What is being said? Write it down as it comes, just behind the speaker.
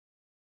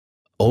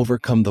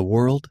overcome the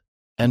world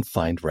and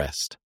find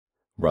rest.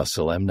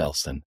 Russell M.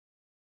 Nelson.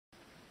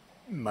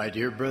 My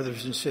dear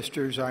brothers and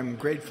sisters, I'm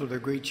grateful to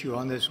greet you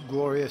on this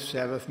glorious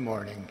Sabbath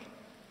morning.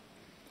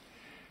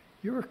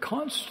 You are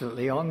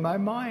constantly on my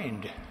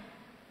mind.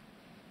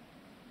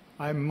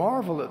 I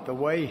marvel at the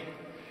way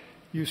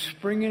you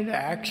spring into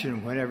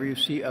action whenever you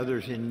see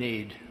others in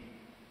need.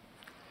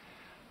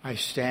 I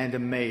stand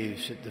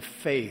amazed at the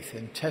faith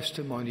and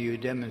testimony you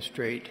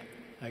demonstrate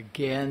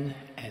again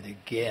and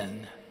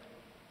again.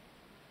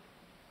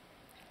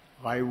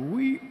 I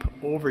weep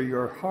over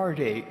your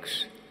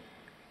heartaches,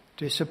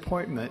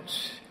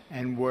 disappointments,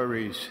 and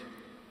worries.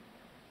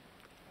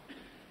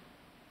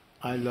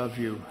 I love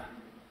you.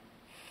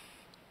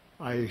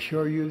 I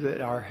assure you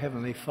that our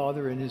Heavenly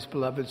Father and His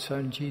beloved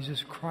Son,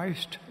 Jesus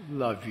Christ,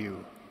 love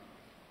you.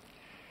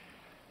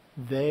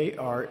 They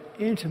are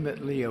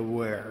intimately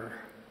aware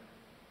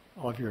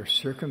of your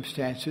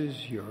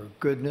circumstances, your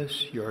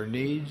goodness, your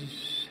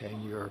needs,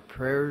 and your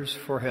prayers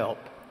for help.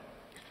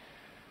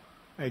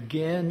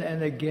 Again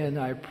and again,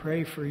 I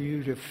pray for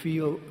you to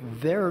feel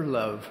their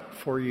love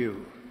for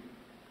you.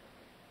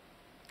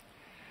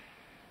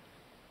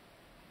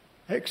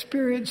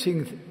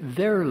 Experiencing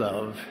their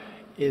love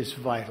is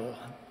vital,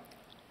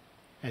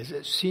 as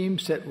it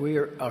seems that we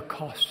are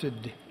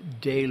accosted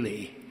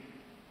daily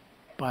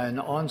by an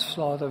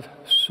onslaught of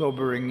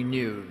sobering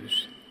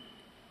news.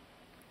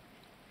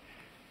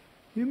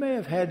 You may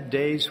have had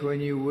days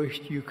when you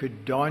wished you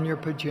could don your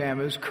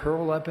pajamas,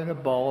 curl up in a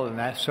ball, and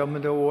ask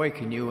someone to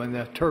awaken you when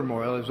the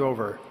turmoil is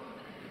over.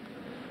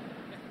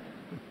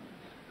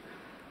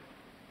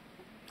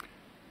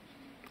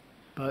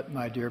 But,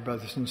 my dear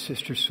brothers and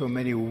sisters, so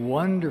many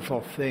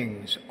wonderful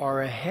things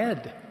are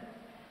ahead.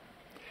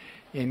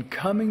 In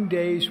coming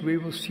days, we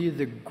will see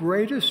the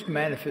greatest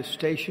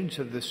manifestations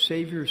of the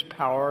Savior's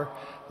power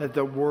that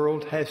the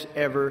world has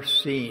ever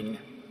seen.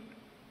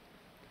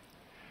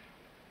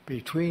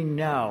 Between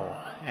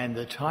now and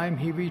the time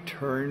He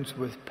returns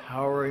with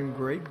power and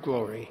great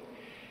glory,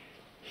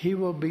 He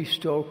will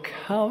bestow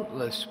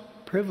countless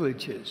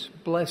privileges,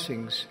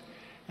 blessings,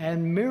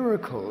 and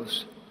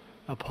miracles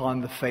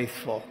upon the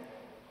faithful.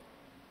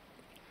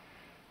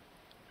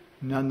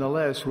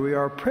 Nonetheless, we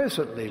are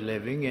presently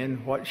living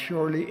in what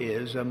surely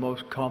is a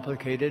most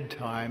complicated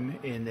time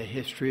in the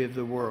history of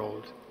the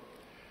world.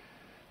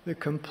 The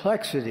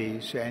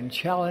complexities and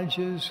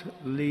challenges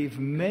leave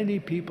many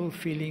people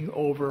feeling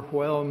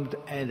overwhelmed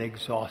and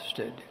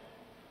exhausted.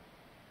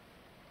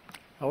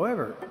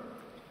 However,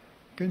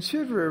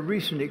 consider a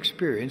recent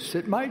experience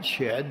that might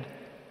shed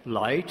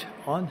light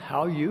on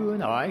how you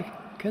and I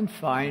can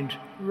find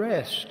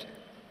rest.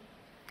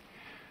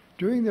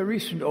 During the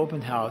recent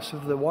open house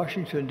of the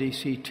Washington,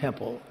 D.C.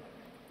 Temple,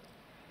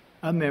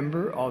 a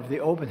member of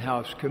the open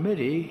house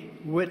committee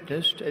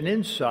witnessed an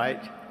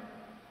insight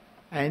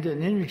and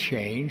an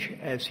interchange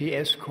as he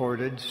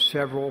escorted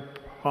several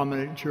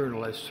prominent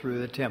journalists through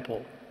the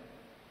temple.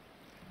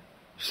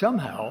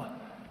 Somehow,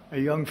 a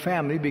young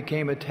family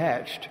became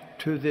attached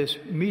to this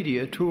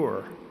media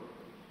tour.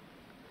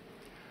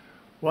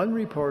 One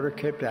reporter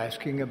kept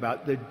asking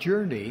about the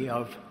journey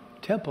of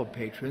temple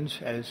patrons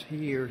as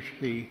he or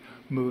she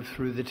moved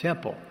through the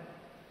temple.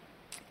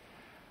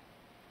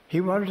 He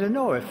wanted to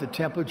know if the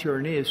temple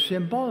journey is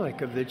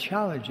symbolic of the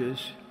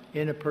challenges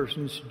in a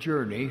person's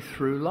journey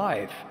through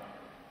life.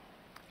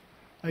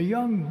 A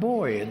young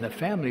boy in the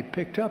family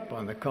picked up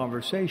on the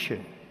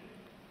conversation.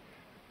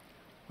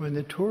 When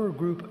the tour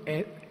group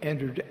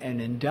entered an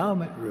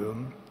endowment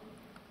room,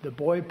 the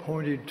boy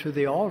pointed to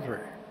the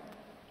altar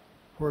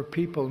where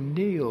people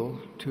kneel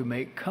to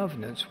make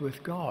covenants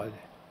with God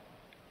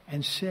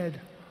and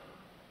said,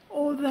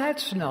 "Oh,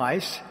 that's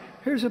nice.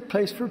 Here's a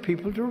place for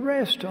people to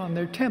rest on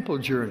their temple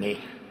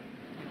journey."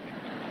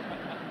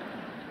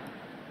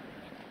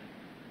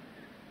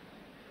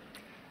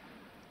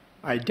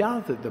 I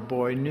doubt that the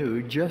boy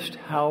knew just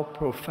how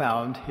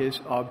profound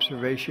his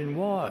observation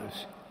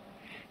was.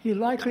 He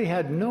likely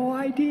had no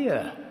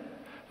idea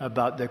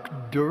about the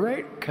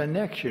direct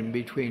connection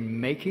between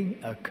making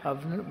a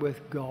covenant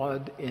with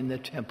God in the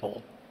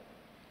temple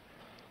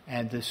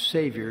and the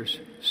Savior's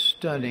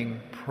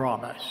stunning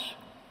promise.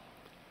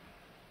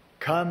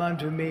 "Come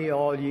unto me,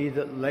 all ye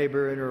that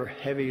labor and are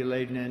heavy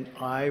laden, and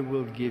I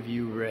will give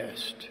you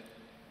rest.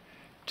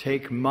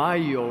 Take my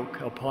yoke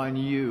upon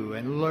you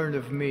and learn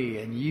of me,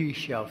 and ye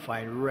shall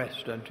find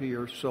rest unto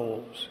your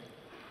souls.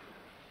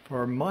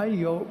 For my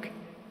yoke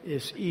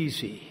is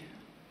easy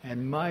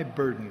and my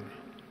burden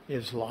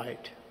is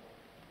light."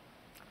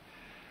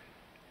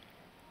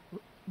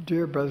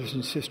 Dear brothers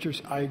and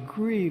sisters, I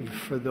grieve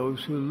for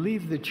those who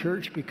leave the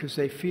church because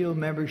they feel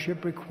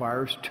membership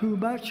requires too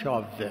much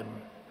of them.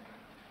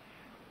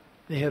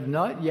 They have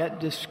not yet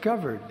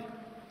discovered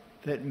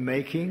that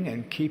making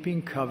and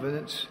keeping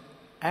covenants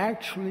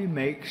actually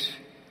makes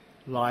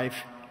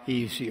life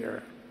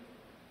easier.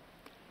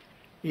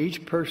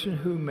 Each person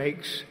who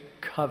makes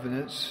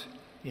covenants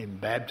in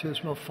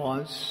baptismal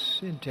fonts,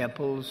 in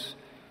temples,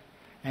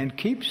 and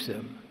keeps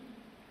them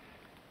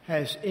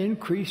has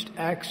increased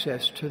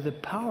access to the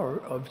power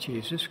of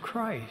Jesus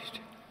Christ.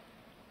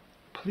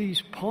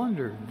 Please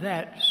ponder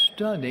that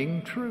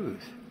stunning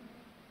truth.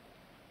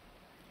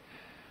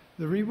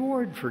 The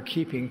reward for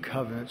keeping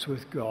covenants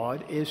with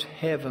God is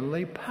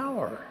heavenly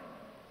power.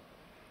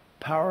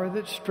 Power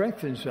that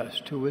strengthens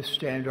us to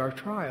withstand our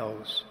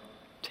trials,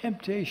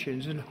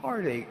 temptations, and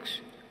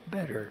heartaches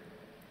better.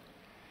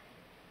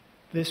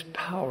 This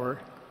power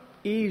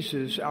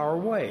eases our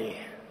way.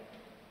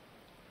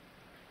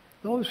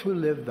 Those who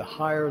live the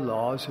higher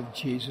laws of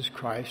Jesus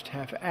Christ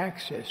have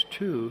access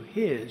to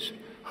his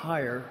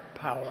higher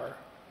power.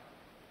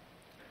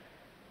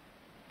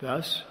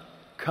 Thus,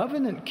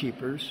 covenant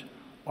keepers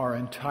are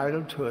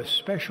entitled to a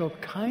special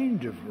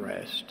kind of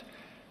rest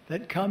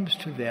that comes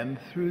to them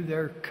through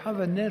their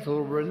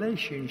covenantal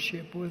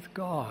relationship with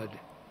God.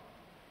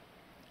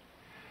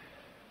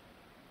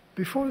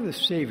 Before the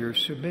Savior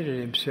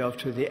submitted himself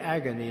to the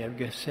agony of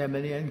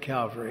Gethsemane and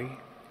Calvary,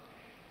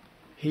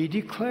 he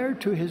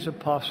declared to his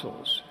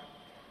apostles,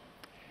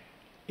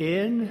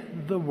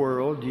 "In the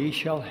world ye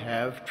shall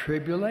have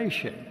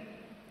tribulation,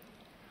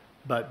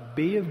 but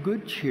be of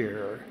good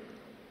cheer.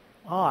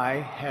 I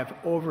have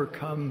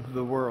overcome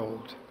the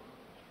world."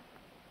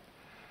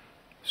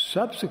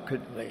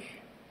 Subsequently,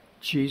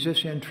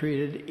 Jesus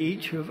entreated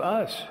each of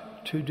us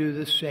to do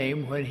the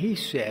same when he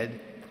said,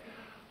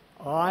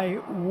 "I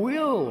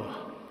will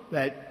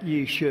that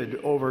ye should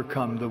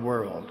overcome the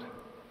world."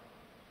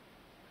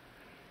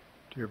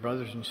 Dear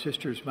brothers and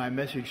sisters, my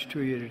message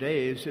to you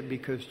today is that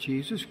because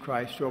Jesus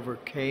Christ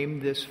overcame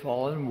this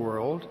fallen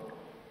world,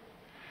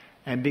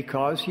 and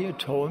because he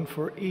atoned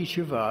for each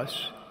of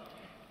us,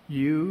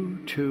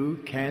 you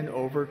too can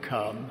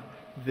overcome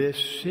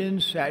this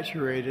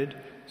sin-saturated,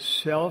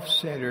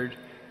 self-centered,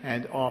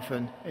 and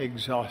often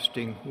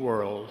exhausting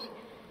world.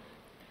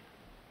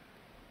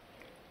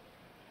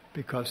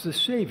 Because the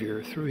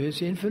Savior, through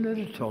his infinite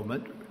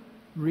atonement,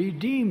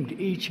 redeemed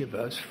each of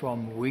us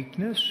from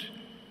weakness,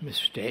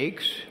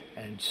 mistakes,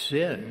 and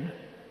sin,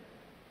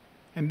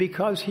 and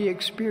because he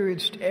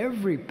experienced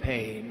every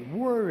pain,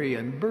 worry,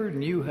 and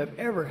burden you have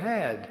ever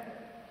had,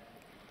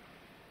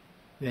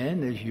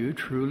 then as you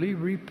truly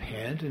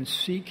repent and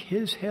seek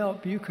his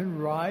help, you can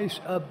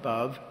rise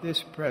above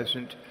this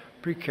present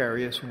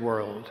precarious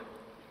world.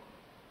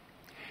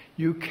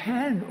 You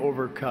can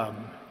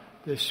overcome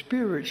the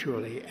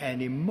spiritually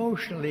and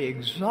emotionally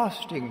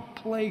exhausting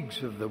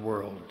plagues of the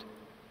world,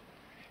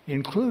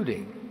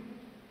 including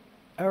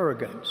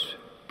arrogance,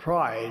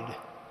 pride,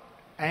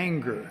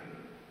 anger,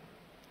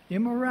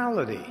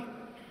 immorality,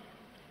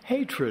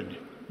 hatred,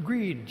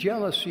 greed,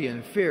 jealousy,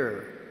 and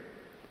fear.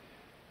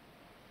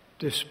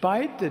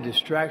 Despite the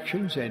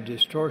distractions and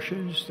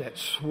distortions that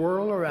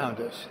swirl around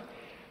us,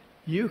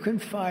 you can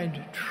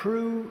find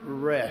true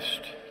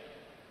rest,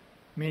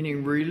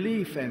 meaning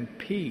relief and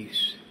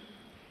peace,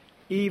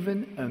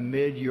 even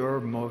amid your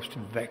most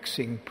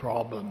vexing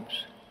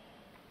problems.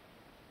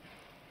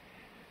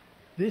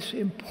 This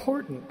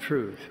important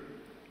truth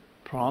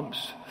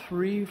prompts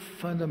three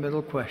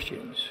fundamental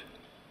questions.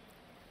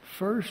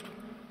 First,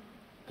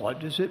 what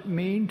does it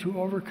mean to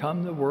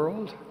overcome the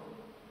world?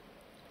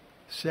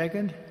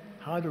 Second,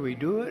 how do we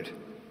do it?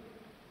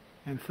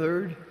 And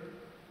third,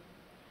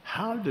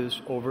 how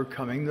does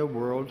overcoming the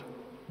world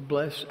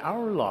bless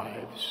our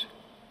lives?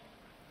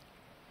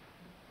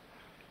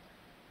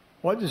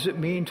 What does it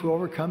mean to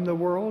overcome the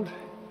world?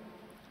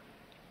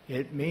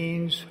 It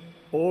means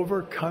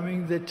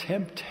overcoming the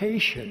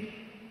temptation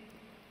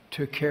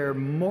to care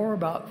more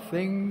about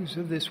things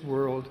of this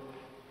world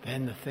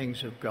than the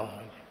things of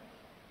God.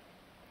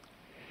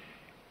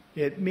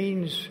 It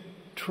means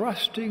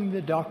trusting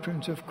the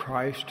doctrines of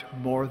Christ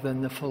more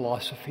than the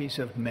philosophies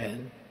of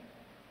men.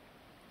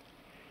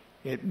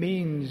 It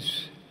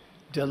means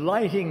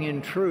delighting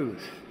in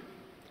truth,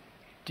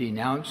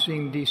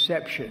 denouncing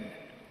deception,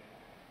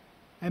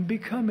 and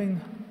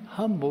becoming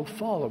humble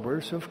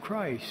followers of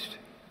Christ.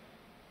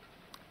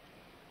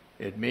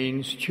 It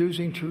means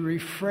choosing to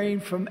refrain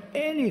from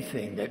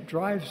anything that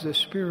drives the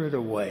Spirit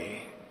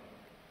away.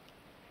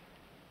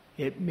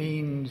 It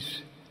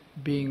means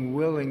being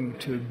willing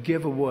to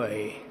give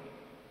away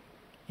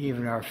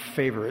even our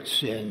favorite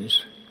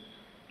sins.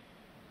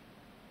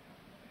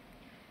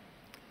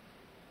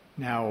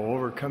 Now,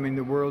 overcoming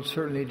the world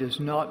certainly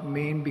does not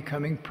mean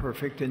becoming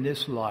perfect in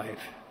this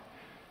life,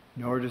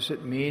 nor does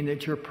it mean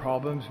that your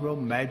problems will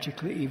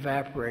magically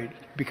evaporate,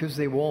 because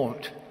they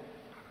won't.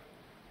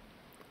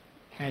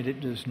 And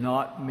it does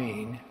not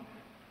mean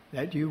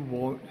that you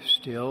won't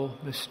still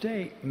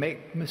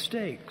make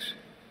mistakes.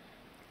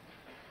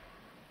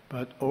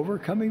 But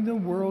overcoming the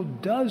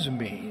world does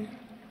mean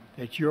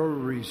that your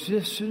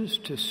resistance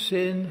to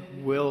sin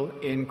will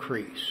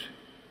increase.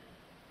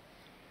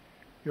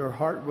 Your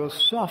heart will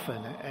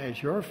soften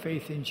as your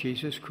faith in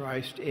Jesus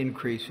Christ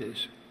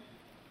increases.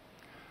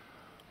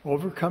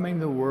 Overcoming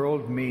the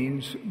world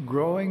means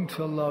growing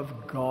to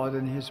love God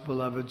and his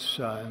beloved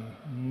Son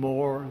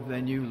more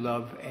than you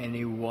love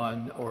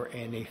anyone or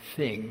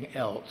anything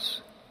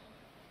else.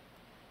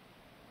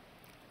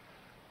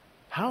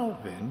 How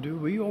then do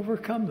we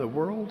overcome the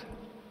world?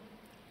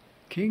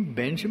 King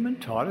Benjamin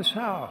taught us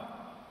how.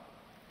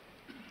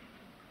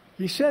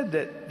 He said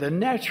that the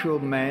natural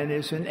man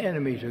is an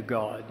enemy to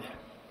God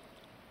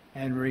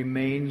and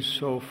remains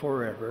so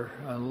forever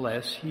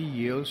unless he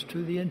yields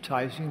to the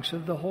enticings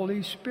of the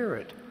Holy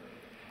Spirit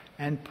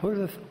and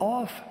putteth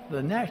off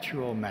the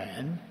natural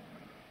man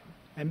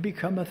and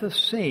becometh a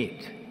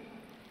saint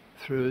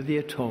through the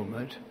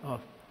atonement of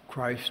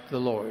Christ the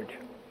Lord.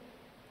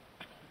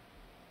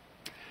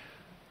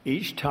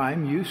 Each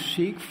time you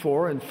seek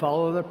for and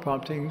follow the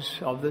promptings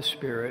of the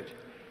Spirit,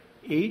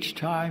 each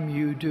time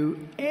you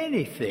do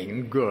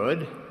anything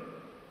good,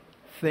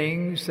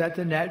 things that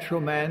the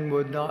natural man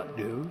would not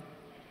do,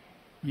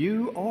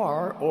 you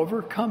are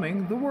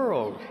overcoming the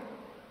world.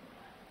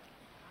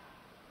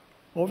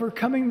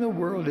 Overcoming the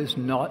world is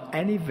not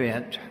an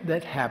event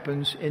that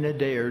happens in a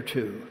day or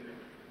two.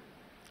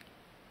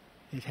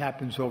 It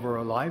happens over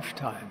a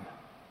lifetime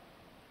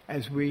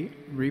as we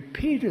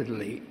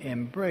repeatedly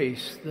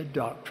embrace the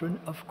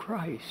doctrine of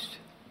Christ.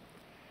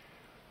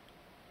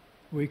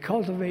 We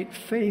cultivate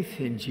faith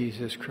in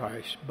Jesus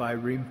Christ by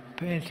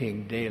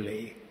repenting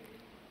daily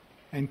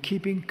and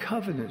keeping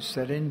covenants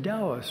that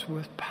endow us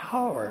with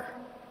power.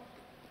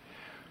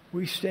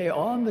 We stay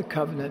on the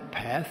covenant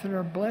path and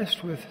are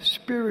blessed with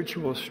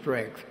spiritual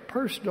strength,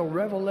 personal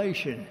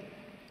revelation,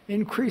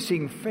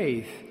 increasing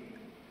faith,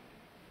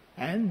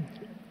 and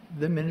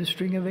the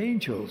ministering of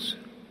angels.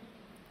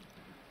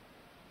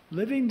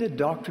 Living the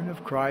doctrine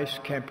of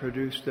Christ can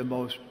produce the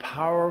most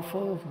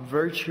powerful,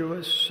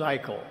 virtuous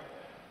cycle,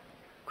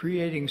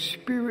 creating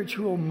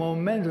spiritual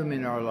momentum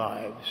in our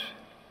lives.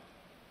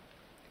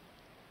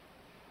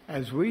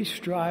 As we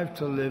strive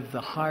to live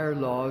the higher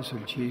laws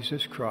of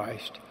Jesus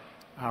Christ,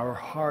 our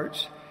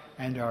hearts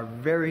and our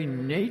very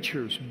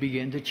natures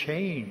begin to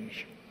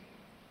change.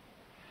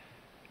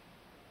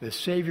 The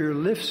Savior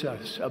lifts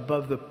us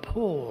above the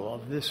pull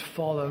of this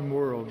fallen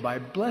world by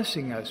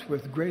blessing us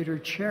with greater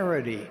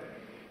charity,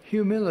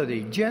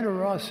 humility,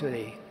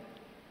 generosity,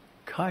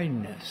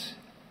 kindness,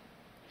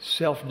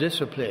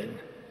 self-discipline,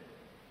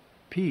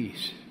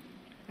 peace,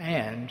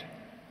 and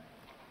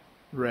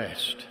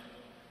rest.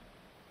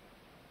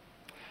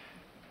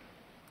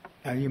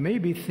 Now, you may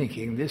be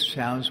thinking this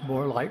sounds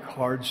more like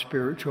hard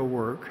spiritual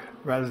work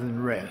rather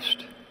than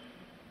rest.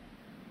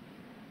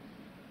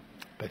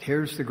 But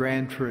here's the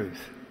grand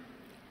truth.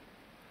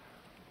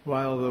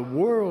 While the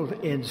world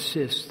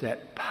insists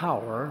that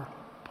power,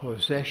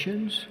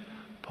 possessions,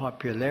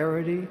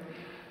 popularity,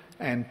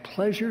 and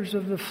pleasures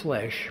of the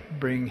flesh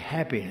bring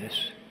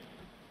happiness,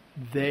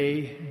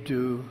 they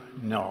do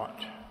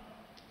not.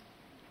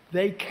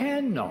 They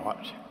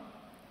cannot.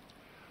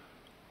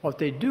 What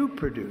they do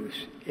produce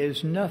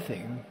is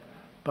nothing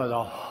but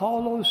a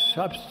hollow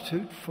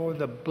substitute for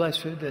the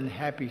blessed and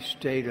happy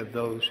state of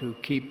those who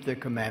keep the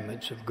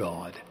commandments of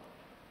God.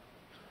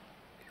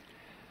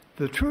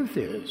 The truth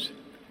is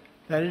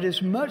that it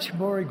is much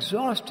more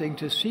exhausting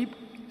to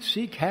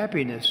seek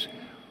happiness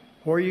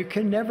where you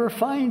can never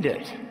find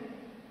it.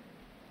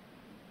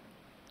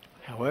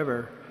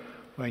 However,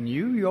 when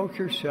you yoke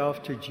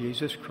yourself to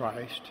Jesus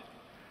Christ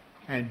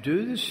and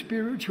do the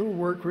spiritual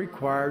work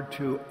required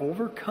to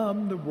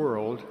overcome the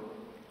world,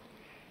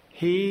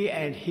 He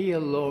and He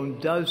alone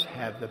does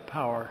have the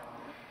power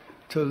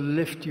to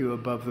lift you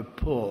above the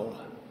pull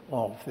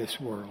of this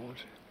world.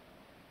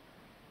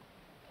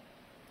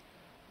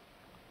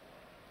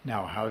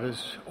 Now, how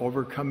does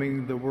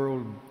overcoming the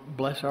world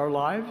bless our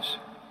lives?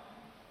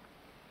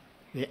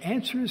 The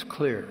answer is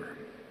clear.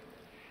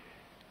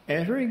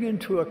 Entering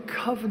into a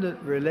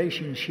covenant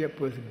relationship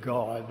with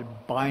God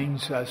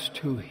binds us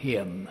to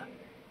Him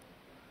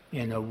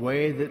in a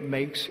way that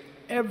makes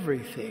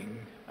everything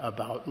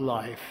about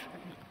life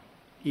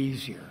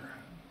easier.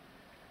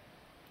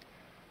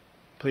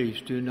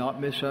 Please do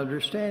not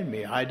misunderstand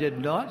me. I did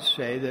not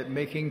say that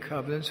making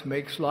covenants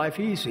makes life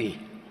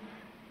easy.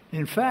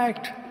 In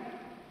fact,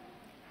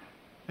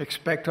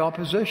 expect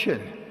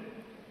opposition,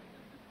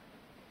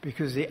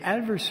 because the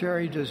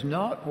adversary does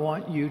not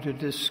want you to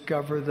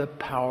discover the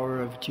power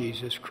of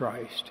Jesus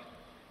Christ.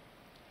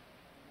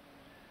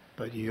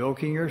 But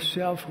yoking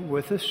yourself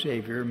with the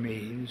Savior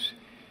means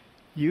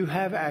you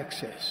have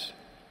access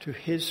to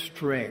His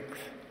strength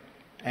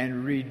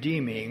and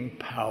redeeming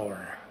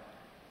power.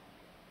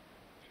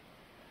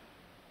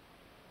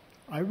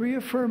 I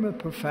reaffirm a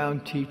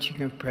profound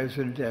teaching of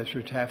President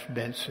Ezra Taft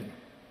Benson.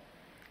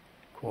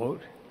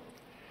 Quote,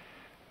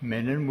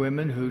 "Men and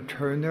women who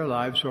turn their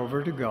lives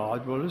over to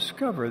God will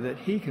discover that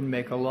He can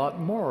make a lot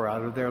more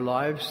out of their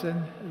lives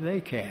than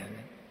they can.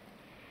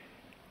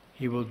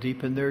 He will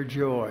deepen their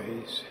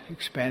joys,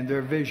 expand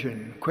their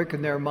vision,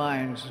 quicken their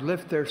minds,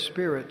 lift their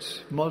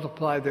spirits,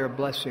 multiply their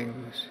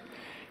blessings,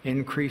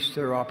 increase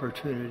their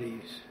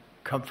opportunities,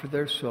 comfort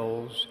their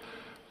souls,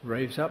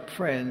 raise up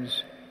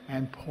friends,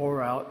 and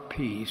pour out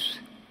peace."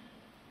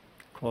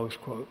 Close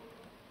quote.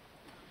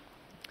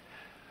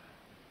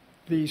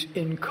 These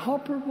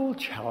incomparable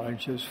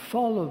challenges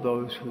follow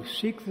those who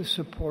seek the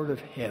support of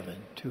heaven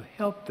to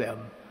help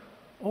them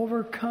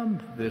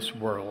overcome this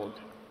world.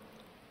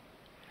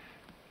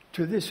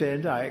 To this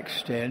end, I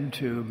extend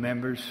to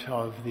members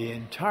of the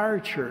entire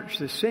church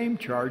the same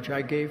charge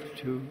I gave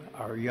to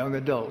our young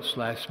adults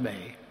last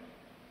May.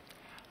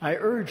 I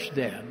urge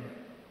them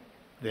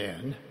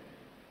then,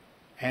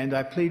 and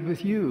I plead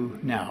with you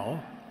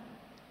now,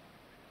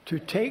 to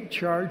take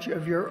charge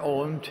of your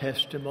own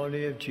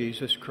testimony of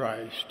Jesus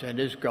Christ and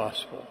his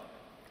gospel.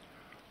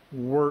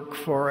 Work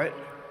for it,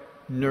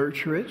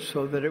 nurture it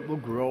so that it will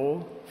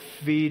grow,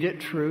 feed it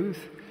truth.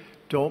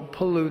 Don't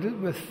pollute it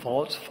with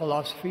false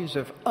philosophies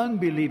of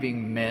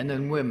unbelieving men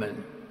and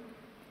women.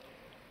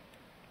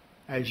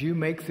 As you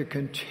make the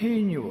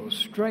continual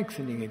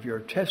strengthening of your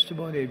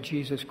testimony of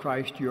Jesus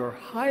Christ your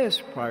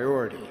highest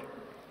priority,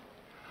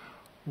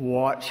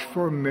 watch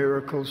for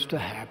miracles to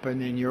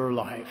happen in your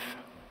life.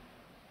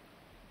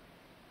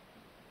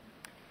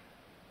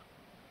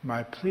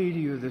 My plea to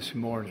you this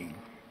morning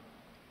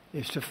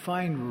is to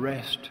find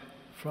rest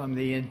from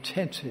the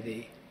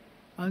intensity,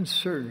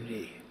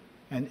 uncertainty,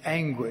 and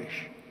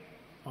anguish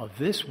of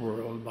this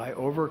world by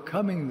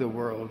overcoming the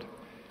world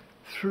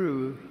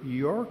through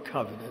your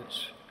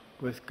covenants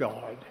with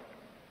God.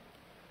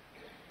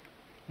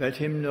 Let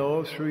him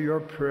know through your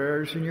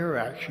prayers and your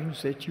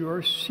actions that you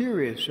are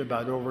serious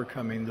about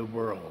overcoming the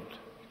world.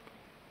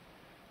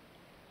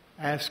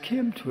 Ask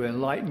him to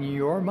enlighten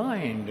your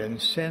mind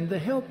and send the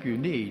help you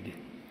need.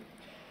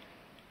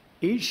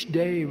 Each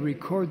day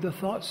record the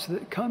thoughts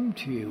that come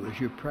to you as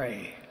you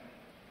pray.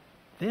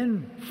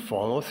 Then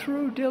follow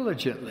through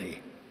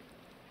diligently.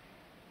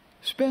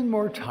 Spend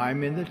more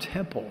time in the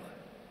temple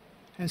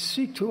and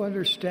seek to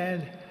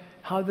understand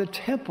how the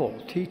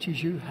temple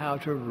teaches you how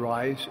to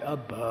rise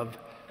above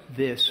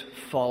this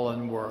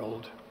fallen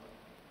world.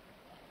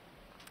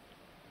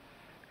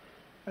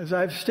 As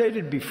I've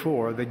stated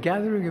before, the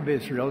gathering of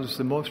Israel is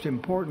the most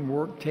important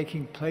work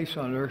taking place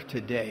on earth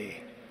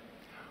today.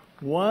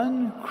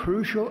 One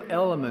crucial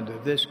element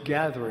of this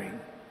gathering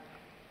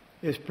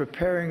is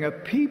preparing a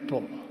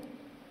people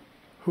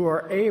who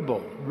are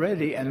able,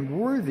 ready, and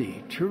worthy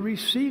to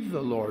receive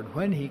the Lord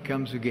when he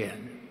comes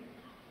again.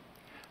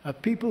 A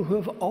people who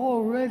have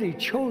already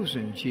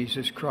chosen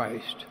Jesus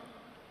Christ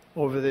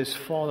over this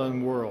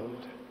fallen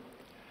world.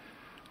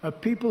 A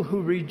people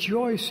who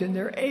rejoice in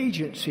their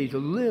agency to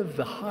live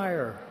the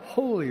higher,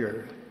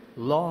 holier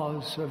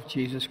laws of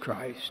Jesus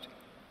Christ.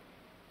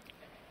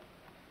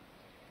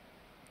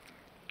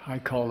 I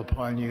call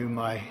upon you,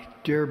 my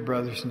dear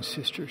brothers and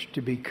sisters,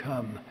 to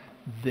become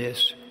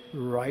this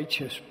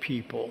righteous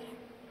people.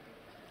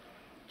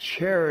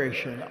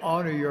 Cherish and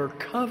honor your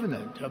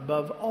covenant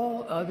above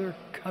all other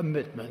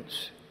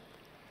commitments.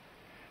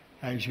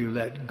 As you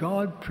let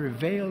God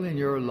prevail in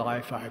your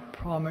life, I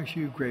promise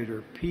you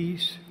greater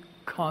peace,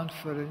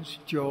 confidence,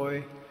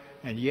 joy,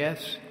 and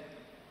yes,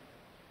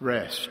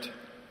 rest.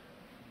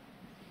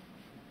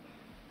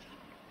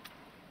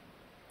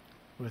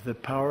 With the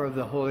power of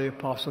the holy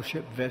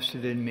apostleship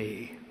vested in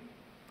me,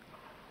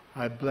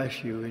 I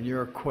bless you in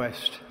your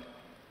quest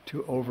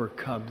to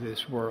overcome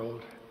this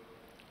world.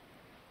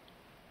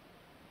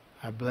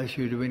 I bless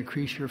you to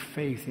increase your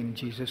faith in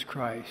Jesus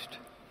Christ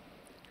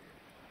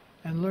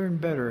and learn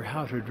better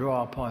how to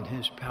draw upon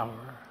his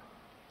power.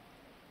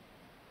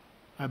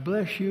 I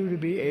bless you to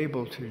be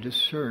able to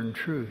discern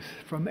truth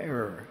from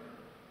error.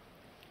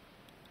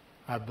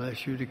 I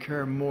bless you to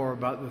care more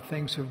about the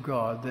things of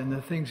God than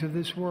the things of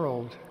this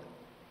world.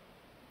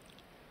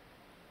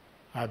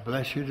 I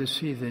bless you to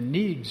see the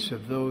needs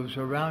of those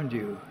around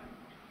you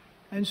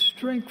and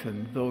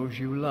strengthen those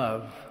you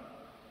love.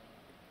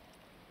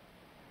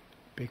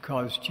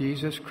 Because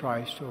Jesus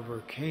Christ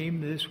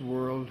overcame this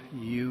world,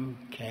 you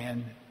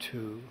can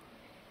too.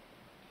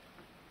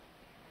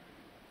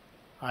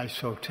 I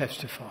so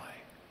testify.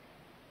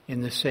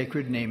 In the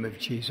sacred name of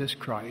Jesus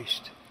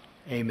Christ,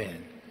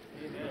 amen.